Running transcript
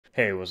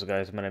Hey, what's up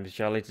guys, my name is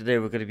Charlie. Today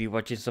we're going to be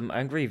watching some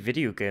Angry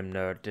Video Game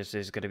Nerd. This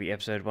is going to be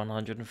episode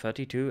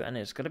 132 and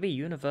it's going to be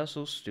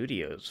Universal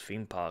Studios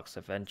Theme Parks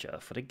Adventure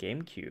for the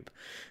Gamecube.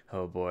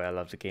 Oh boy, I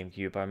love the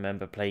Gamecube. I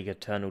remember playing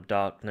Eternal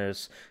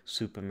Darkness,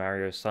 Super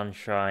Mario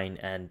Sunshine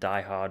and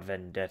Die Hard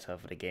Vendetta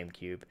for the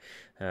Gamecube.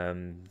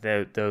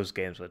 Those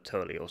games were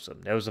totally awesome.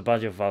 There was a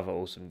bunch of other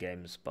awesome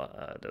games,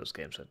 but those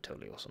games were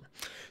totally awesome.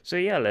 So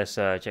yeah, let's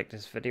check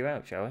this video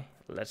out, shall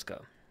we? Let's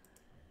go.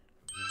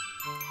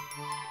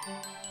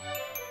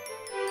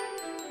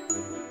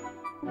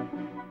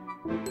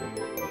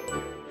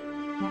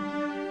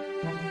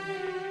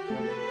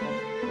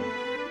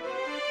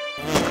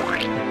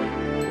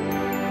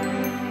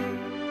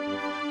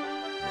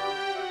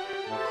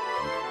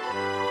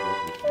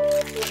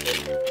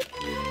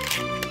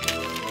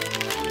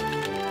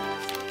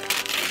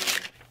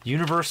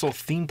 Universal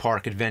Theme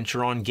Park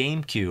Adventure on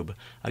Gamecube,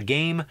 a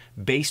game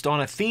based on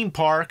a theme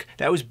park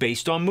that was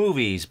based on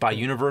movies by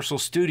Universal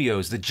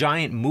Studios, the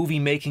giant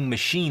movie-making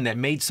machine that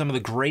made some of the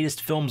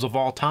greatest films of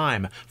all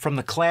time, from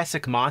the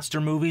classic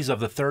monster movies of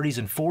the 30s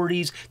and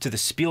 40s to the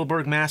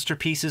Spielberg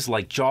masterpieces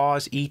like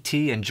Jaws,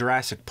 E.T., and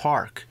Jurassic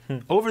Park.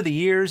 Over the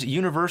years,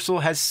 Universal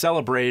has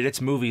celebrated its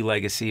movie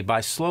legacy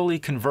by slowly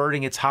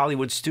converting its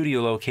Hollywood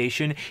studio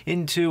location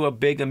into a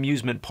big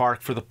amusement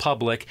park for the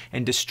public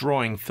and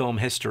destroying film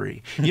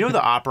history. You know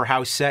the Opera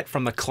House set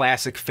from the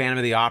classic Phantom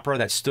of the Opera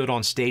that stood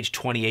on stage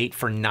 28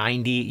 for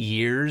 90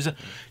 years?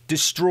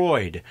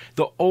 Destroyed.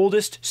 The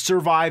oldest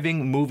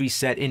surviving movie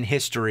set in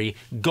history,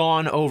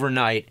 gone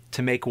overnight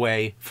to make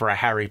way for a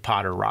Harry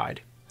Potter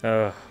ride.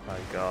 Oh my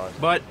god.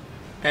 But,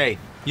 hey,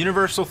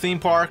 Universal Theme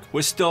Park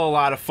was still a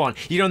lot of fun.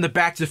 You get on the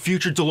Back to the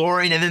Future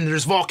DeLorean, and then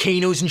there's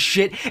volcanoes and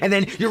shit, and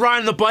then you're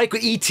riding the bike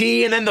with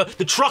E.T., and then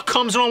the truck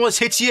comes and almost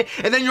hits you,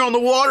 and then you're on the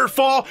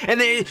waterfall,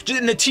 and then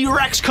the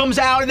T-Rex comes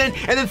out, and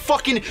then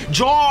fucking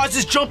Jaws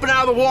is jumping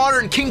out of the water,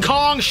 and King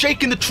Kong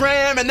shaking the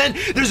tram, and then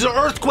there's the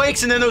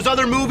earthquakes, and then those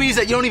other movies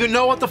that you don't even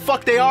know what the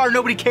fuck they are,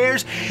 nobody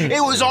cares. It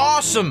was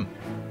awesome!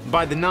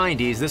 By the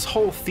 90s, this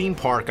whole theme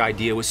park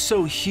idea was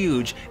so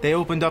huge, they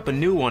opened up a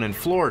new one in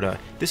Florida.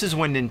 This is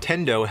when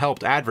Nintendo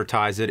helped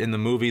advertise it in the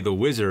movie The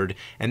Wizard,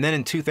 and then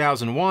in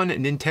 2001,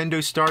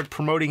 Nintendo started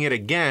promoting it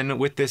again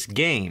with this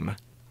game,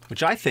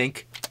 which I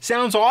think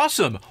sounds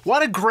awesome.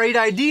 What a great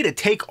idea to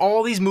take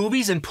all these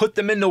movies and put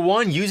them into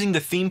one, using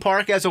the theme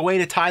park as a way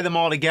to tie them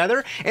all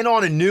together, and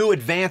on a new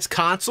advanced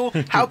console.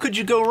 How could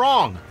you go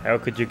wrong? How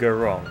could you go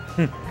wrong?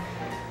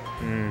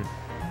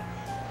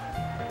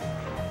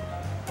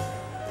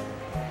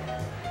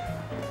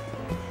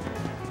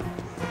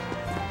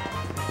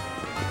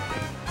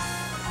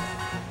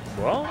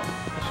 What?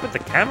 What's with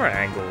the camera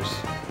angles?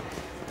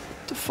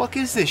 What the fuck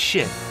is this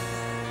shit?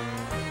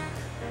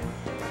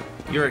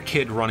 You're a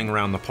kid running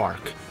around the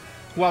park.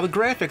 While the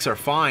graphics are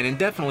fine and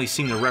definitely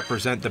seem to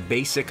represent the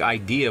basic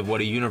idea of what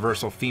a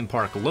Universal theme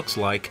park looks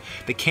like,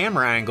 the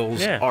camera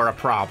angles are a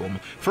problem.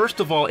 First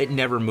of all, it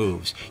never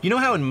moves. You know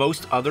how in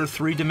most other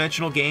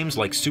three-dimensional games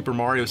like Super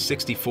Mario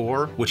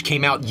 64, which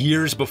came out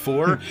years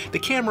before, the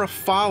camera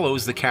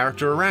follows the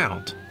character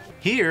around.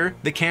 Here,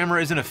 the camera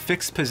is in a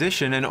fixed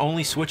position and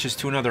only switches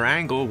to another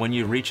angle when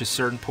you reach a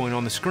certain point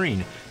on the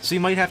screen. So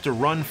you might have to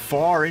run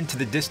far into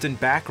the distant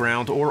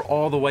background or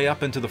all the way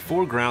up into the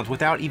foreground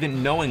without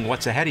even knowing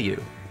what's ahead of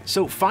you.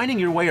 So finding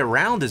your way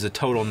around is a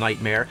total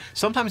nightmare.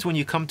 Sometimes when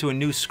you come to a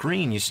new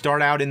screen, you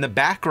start out in the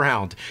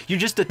background. You're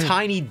just a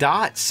tiny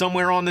dot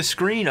somewhere on the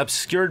screen,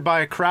 obscured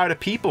by a crowd of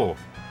people.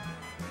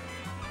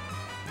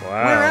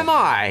 Wow. Where am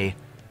I?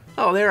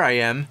 Oh, there I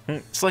am.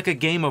 It's like a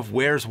game of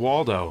Where's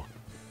Waldo.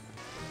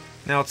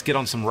 Now let's get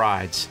on some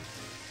rides.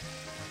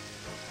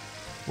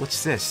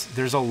 What's this?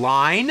 There's a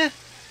line?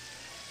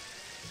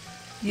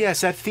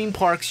 Yes, at theme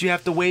parks you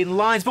have to wait in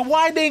lines, but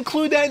why'd they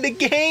include that in the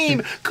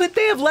game? Could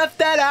they have left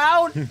that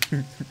out?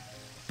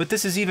 But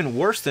this is even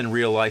worse than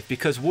real life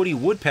because Woody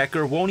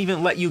Woodpecker won't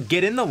even let you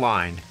get in the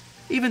line,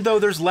 even though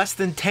there's less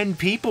than 10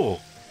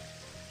 people.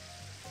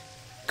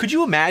 Could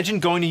you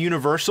imagine going to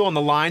Universal and the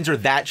lines are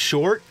that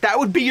short? That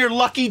would be your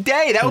lucky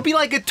day. That would be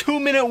like a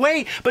 2-minute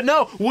wait. But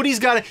no, Woody's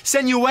gotta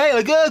send you away.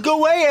 Like, go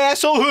away,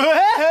 asshole.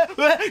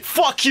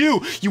 Fuck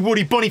you, you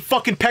Woody Bunny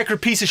fucking Pecker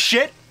piece of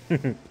shit.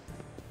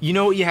 You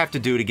know what you have to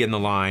do to get in the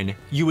line?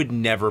 You would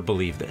never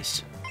believe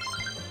this.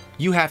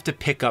 You have to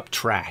pick up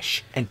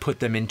trash and put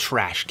them in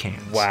trash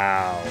cans.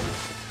 Wow.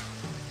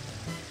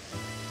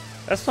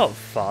 That's not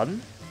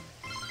fun.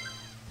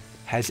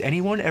 Has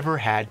anyone ever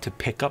had to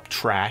pick up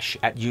trash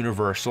at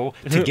Universal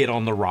to get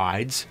on the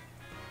rides?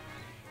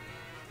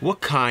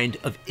 What kind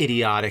of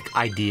idiotic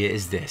idea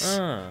is this?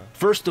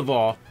 First of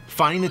all,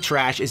 finding the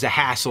trash is a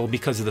hassle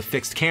because of the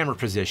fixed camera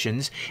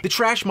positions. The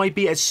trash might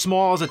be as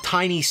small as a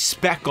tiny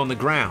speck on the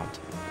ground.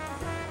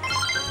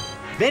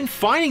 Then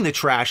finding the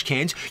trash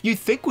cans you'd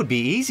think would be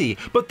easy,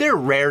 but they're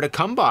rare to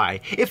come by.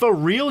 If a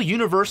real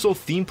Universal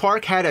theme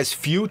park had as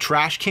few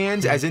trash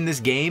cans as in this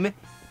game,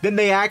 then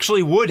they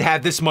actually would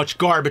have this much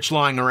garbage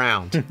lying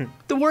around.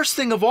 The worst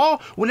thing of all,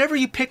 whenever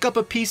you pick up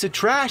a piece of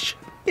trash,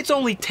 It's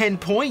only 10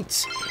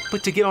 points.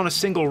 But to get on a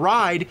single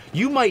ride,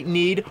 you might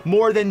need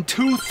more than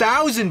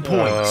 2,000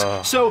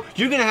 points. So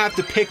you're gonna have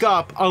to pick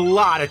up a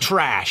lot of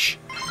trash.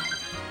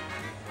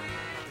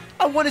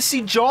 I want to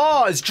see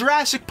Jaws,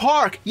 Jurassic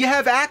Park. You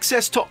have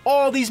access to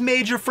all these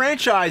major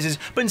franchises,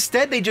 but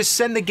instead they just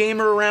send the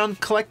gamer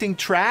around collecting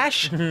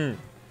trash? What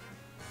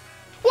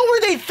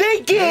were they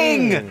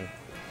thinking?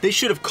 They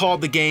should have called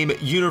the game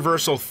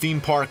Universal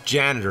Theme Park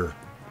Janitor.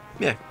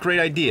 Yeah, great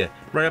idea.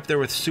 Right up there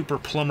with Super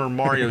Plumber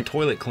Mario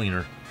Toilet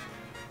Cleaner.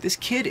 This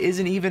kid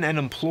isn't even an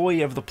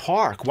employee of the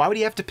park. Why would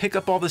he have to pick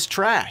up all this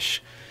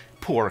trash?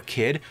 Poor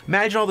kid.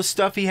 Imagine all the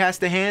stuff he has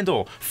to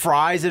handle.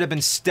 Fries that have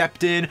been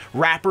stepped in,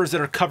 wrappers that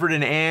are covered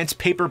in ants,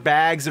 paper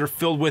bags that are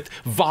filled with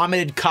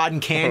vomited cotton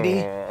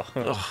candy.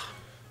 Ugh.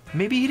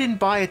 Maybe he didn't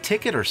buy a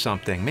ticket or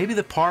something. Maybe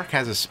the park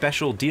has a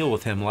special deal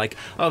with him, like,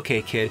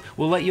 okay kid,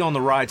 we'll let you on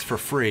the rides for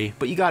free,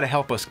 but you gotta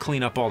help us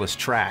clean up all this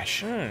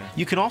trash.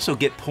 You can also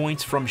get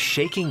points from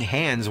shaking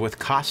hands with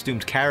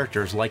costumed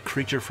characters like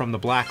Creature from the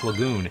Black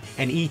Lagoon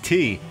and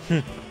E.T.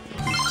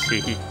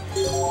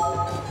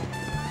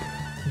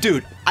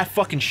 Dude, I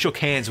fucking shook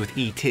hands with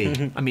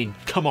E.T. I mean,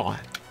 come on.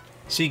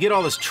 So you get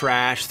all this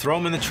trash, throw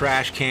them in the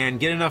trash can,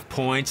 get enough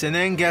points, and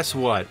then guess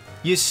what?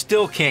 You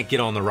still can't get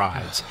on the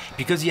rides,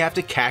 because you have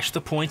to cash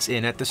the points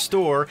in at the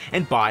store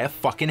and buy a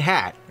fucking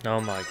hat.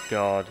 Oh my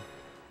god.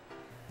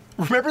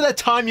 Remember that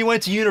time you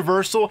went to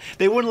Universal?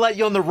 They wouldn't let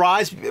you on the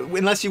rides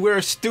unless you wear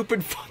a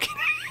stupid fucking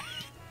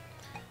hat.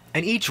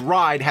 And each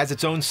ride has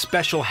its own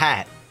special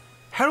hat.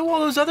 How do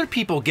all those other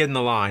people get in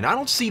the line? I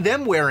don't see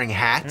them wearing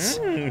hats.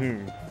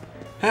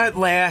 At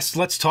last,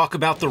 let's talk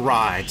about the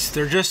rides.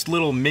 They're just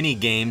little mini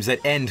games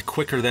that end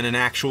quicker than an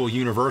actual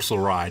Universal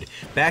ride.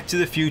 Back to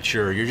the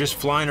Future, you're just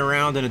flying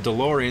around in a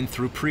DeLorean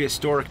through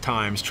prehistoric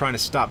times trying to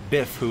stop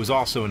Biff, who's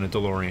also in a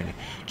DeLorean.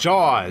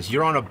 Jaws,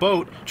 you're on a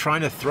boat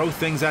trying to throw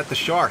things at the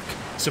shark.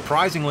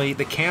 Surprisingly,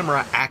 the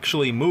camera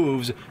actually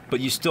moves, but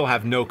you still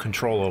have no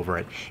control over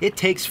it. It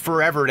takes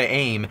forever to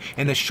aim,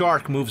 and the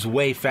shark moves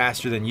way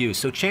faster than you,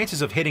 so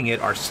chances of hitting it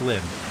are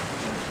slim.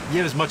 You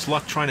have as much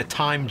luck trying to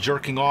time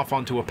jerking off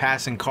onto a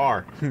passing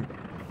car.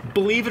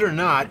 Believe it or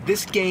not,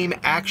 this game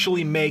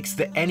actually makes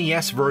the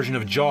NES version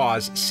of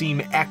Jaws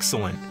seem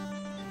excellent.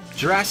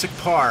 Jurassic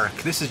Park,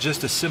 this is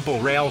just a simple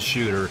rail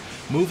shooter.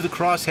 Move the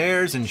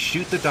crosshairs and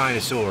shoot the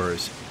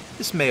dinosaurs.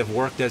 This may have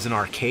worked as an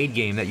arcade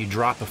game that you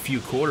drop a few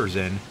quarters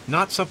in,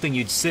 not something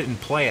you'd sit and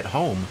play at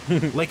home.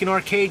 Like an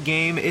arcade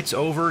game, it's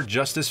over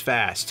just as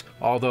fast,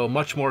 although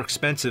much more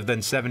expensive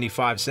than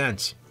 75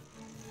 cents.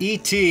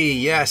 E.T.,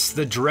 yes,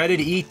 the dreaded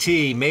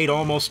E.T., made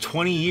almost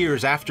 20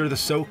 years after the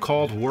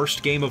so-called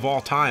worst game of all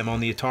time on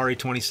the Atari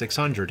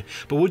 2600.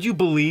 But would you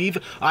believe,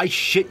 I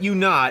shit you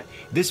not,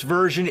 this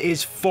version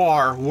is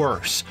far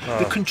worse.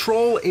 The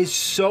control is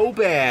so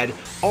bad,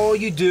 all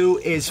you do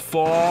is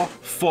fall,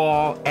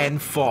 fall,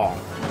 and fall.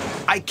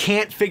 I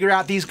can't figure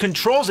out these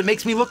controls, it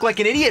makes me look like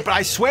an idiot, but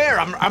I swear,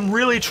 I'm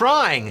really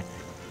trying.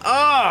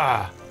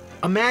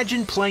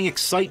 Imagine playing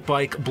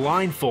Excitebike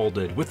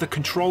blindfolded, with the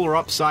controller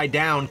upside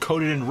down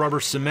coated in rubber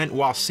cement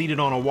while seated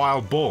on a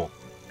wild bull.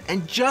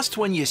 And just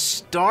when you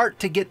start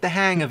to get the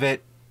hang of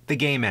it, the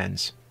game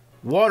ends.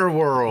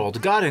 Waterworld.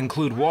 Gotta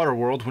include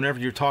Waterworld whenever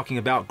you're talking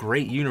about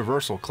great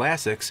Universal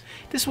classics.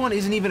 This one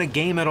isn't even a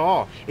game at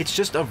all. It's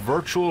just a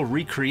virtual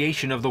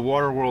recreation of the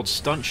Waterworld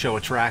stunt show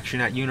attraction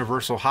at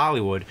Universal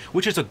Hollywood,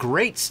 which is a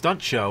great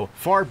stunt show,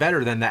 far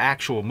better than the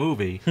actual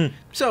movie.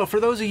 So for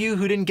those of you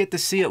who didn't get to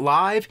see it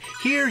live,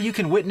 here you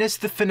can witness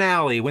the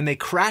finale when they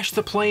crash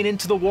the plane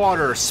into the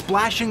water,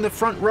 splashing the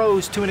front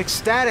rows to an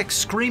ecstatic,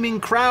 screaming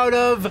crowd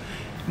of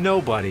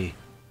nobody.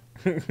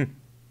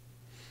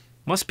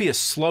 Must be a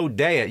slow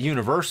day at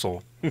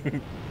Universal.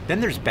 Then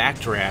there's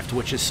Backdraft,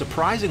 which is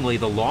surprisingly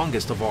the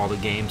longest of all the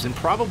games and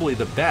probably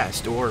the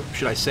best, or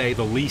should I say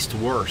the least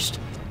worst.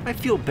 I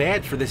feel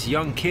bad for this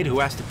young kid who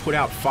has to put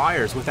out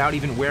fires without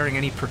even wearing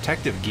any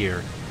protective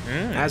gear.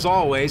 As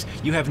always,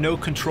 you have no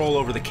control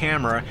over the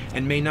camera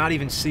and may not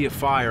even see a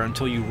fire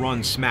until you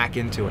run smack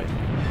into it.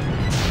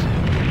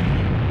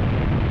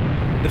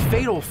 The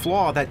fatal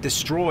flaw that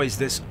destroys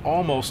this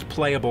almost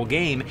playable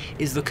game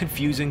is the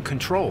confusing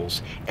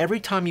controls. Every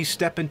time you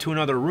step into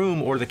another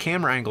room or the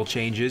camera angle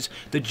changes,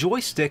 the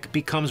joystick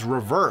becomes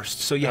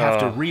reversed, so you have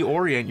to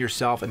reorient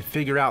yourself and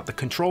figure out the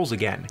controls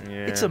again.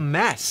 It's a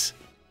mess.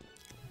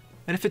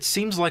 And if it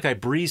seems like I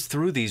breezed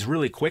through these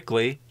really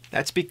quickly,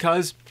 that's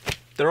because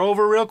they're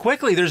over real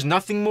quickly. There's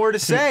nothing more to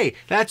say.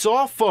 That's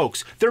all,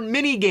 folks. They're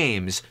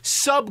mini-games,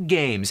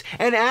 sub-games,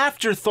 an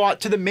afterthought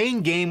to the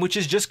main game, which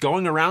is just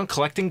going around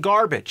collecting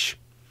garbage.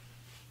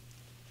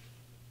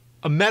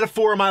 A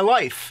metaphor of my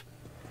life.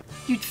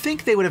 You'd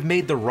think they would have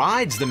made the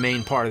rides the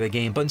main part of the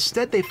game, but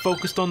instead they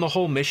focused on the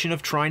whole mission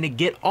of trying to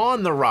get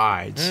on the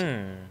rides.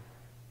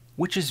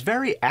 Which is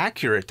very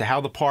accurate to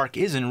how the park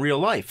is in real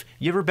life.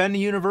 You ever been to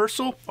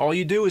Universal? All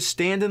you do is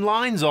stand in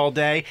lines all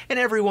day, and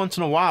every once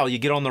in a while you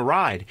get on the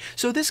ride.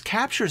 So this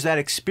captures that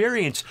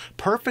experience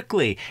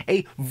perfectly.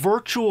 A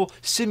virtual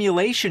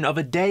simulation of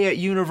a day at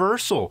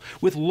Universal,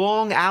 with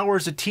long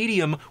hours of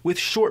tedium with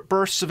short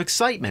bursts of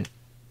excitement.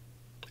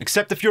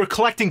 Except if you're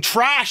collecting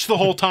trash the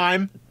whole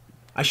time.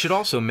 I should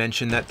also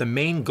mention that the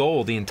main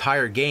goal of the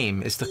entire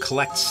game is to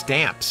collect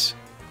stamps.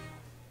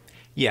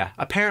 Yeah,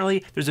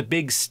 apparently there's a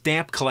big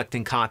stamp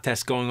collecting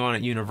contest going on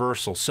at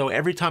Universal, so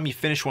every time you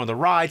finish one of the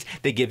rides,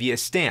 they give you a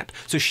stamp.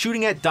 So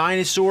shooting at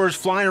dinosaurs,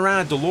 flying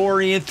around a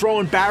DeLorean,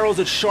 throwing barrels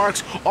at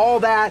sharks, all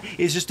that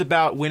is just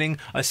about winning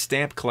a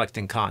stamp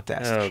collecting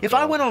contest. Oh, if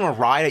I went on a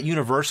ride at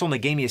Universal and they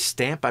gave me a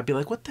stamp, I'd be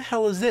like, what the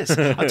hell is this?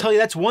 I'll tell you,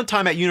 that's one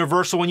time at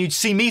Universal when you'd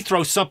see me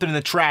throw something in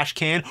the trash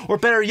can, or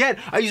better yet,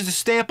 I used a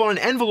stamp on an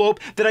envelope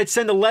that I'd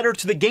send a letter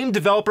to the game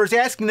developers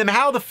asking them,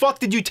 how the fuck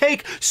did you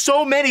take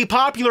so many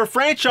popular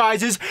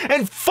franchises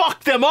and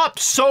fuck them up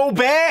so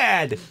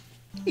bad?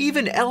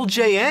 Even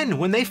LJN,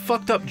 when they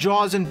fucked up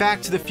Jaws and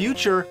Back to the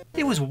Future,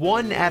 it was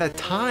one at a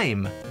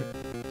time.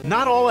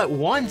 Not all at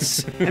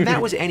once, and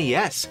that was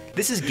NES.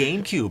 This is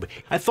GameCube.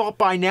 I thought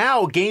by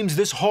now games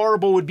this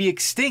horrible would be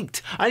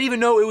extinct. I didn't even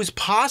know it was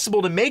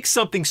possible to make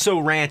something so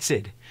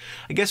rancid.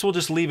 I guess we'll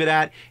just leave it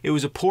at, it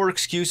was a poor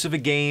excuse of a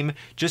game,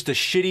 just a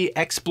shitty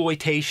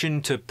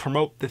exploitation to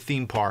promote the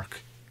theme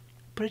park.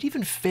 But it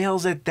even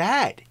fails at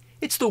that.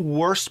 It's the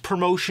worst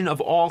promotion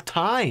of all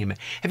time.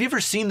 Have you ever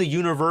seen the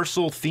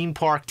Universal theme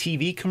park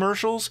TV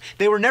commercials?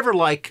 They were never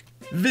like,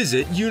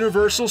 visit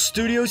Universal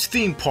Studios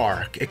theme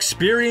park,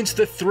 experience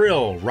the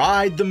thrill,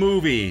 ride the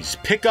movies,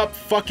 pick up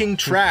fucking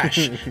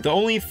trash. The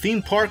only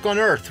theme park on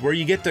earth where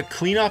you get to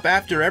clean up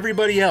after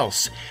everybody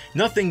else.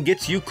 Nothing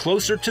gets you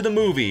closer to the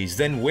movies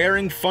than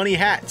wearing funny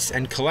hats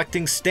and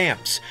collecting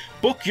stamps.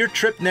 Book your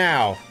trip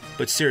now.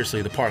 But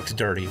seriously, the park's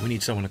dirty. We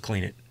need someone to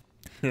clean it.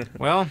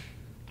 Well,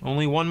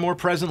 only one more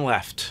present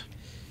left.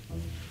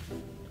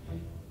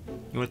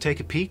 You want to take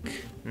a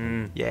peek?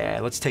 Yeah,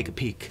 let's take a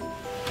peek.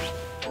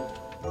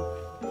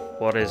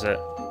 What is it?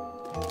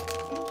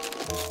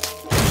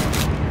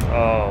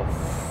 Oh,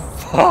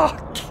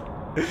 fuck!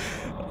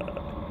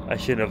 I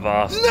shouldn't have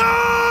asked.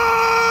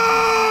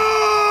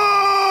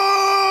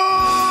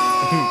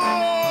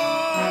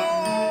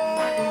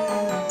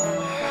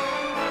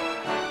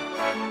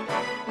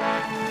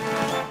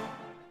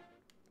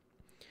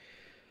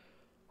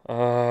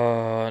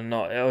 Oh,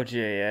 not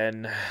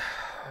LJN.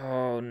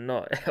 Oh,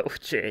 not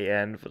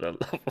LJN, for the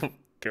love of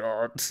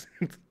God.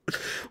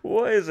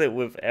 What is it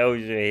with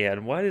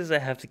LJN? Why does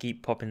it have to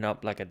keep popping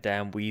up like a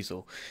damn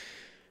weasel?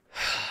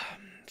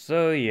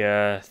 So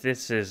yeah,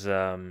 this is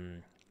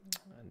the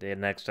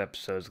next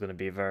episode is going to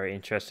be very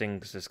interesting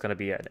because it's going to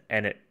be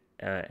an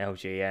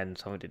LJN,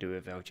 something to do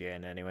with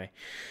LJN anyway.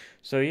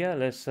 So yeah,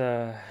 let's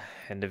end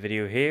the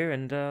video here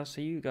and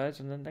see you guys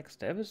in the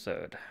next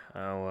episode.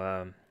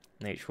 I'll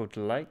make sure to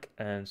like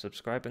and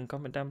subscribe and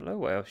comment down below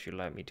what else you'd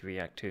like me to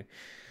react to.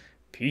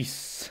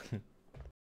 Peace.